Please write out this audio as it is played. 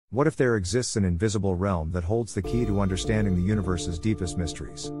What if there exists an invisible realm that holds the key to understanding the universe's deepest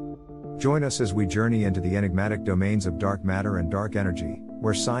mysteries? Join us as we journey into the enigmatic domains of dark matter and dark energy,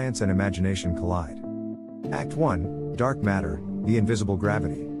 where science and imagination collide. Act 1, Dark Matter, the Invisible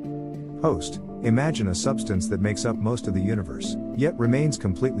Gravity. Host: imagine a substance that makes up most of the universe, yet remains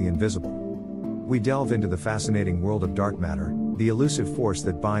completely invisible. We delve into the fascinating world of dark matter, the elusive force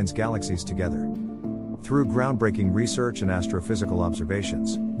that binds galaxies together. Through groundbreaking research and astrophysical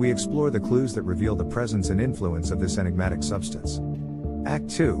observations, we explore the clues that reveal the presence and influence of this enigmatic substance. Act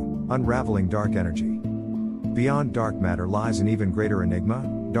 2, Unraveling Dark Energy. Beyond dark matter lies an even greater enigma: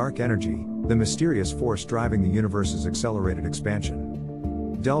 dark energy, the mysterious force driving the universe's accelerated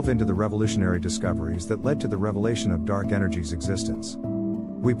expansion. Delve into the revolutionary discoveries that led to the revelation of dark energy's existence.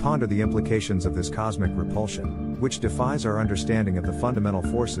 We ponder the implications of this cosmic repulsion, which defies our understanding of the fundamental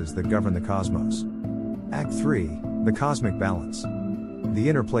forces that govern the cosmos. Act 3, The Cosmic Balance. The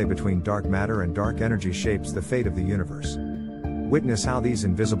interplay between dark matter and dark energy shapes the fate of the universe. Witness how these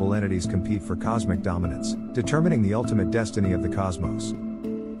invisible entities compete for cosmic dominance, determining the ultimate destiny of the cosmos.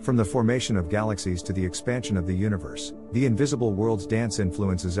 From the formation of galaxies to the expansion of the universe, the invisible world's dance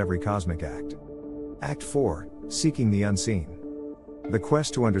influences every cosmic act. Act 4, Seeking the Unseen. The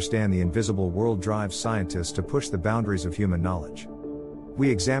quest to understand the invisible world drives scientists to push the boundaries of human knowledge. We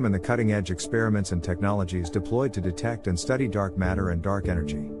examine the cutting-edge experiments and technologies deployed to detect and study dark matter and dark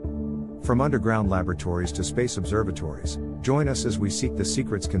energy. From underground laboratories to space observatories, join us as we seek the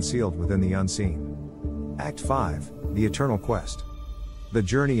secrets concealed within the unseen. Act 5, The Eternal Quest. The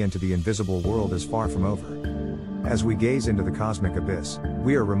journey into the invisible world is far from over. As we gaze into the cosmic abyss,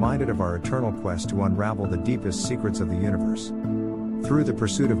 we are reminded of our eternal quest to unravel the deepest secrets of the universe. Through the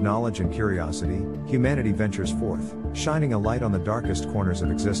pursuit of knowledge and curiosity, humanity ventures forth, shining a light on the darkest corners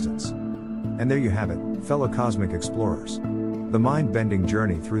of existence. And there you have it, fellow cosmic explorers. The mind-bending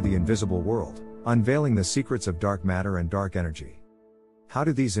journey through the invisible world, unveiling the secrets of dark matter and dark energy. How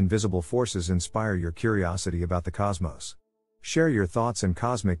do these invisible forces inspire your curiosity about the cosmos? Share your thoughts and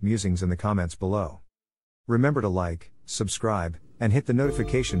cosmic musings in the comments below. Remember to like, subscribe, and hit the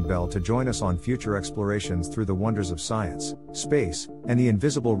notification bell to join us on future explorations through the wonders of science, space, and the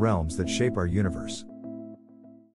invisible realms that shape our universe.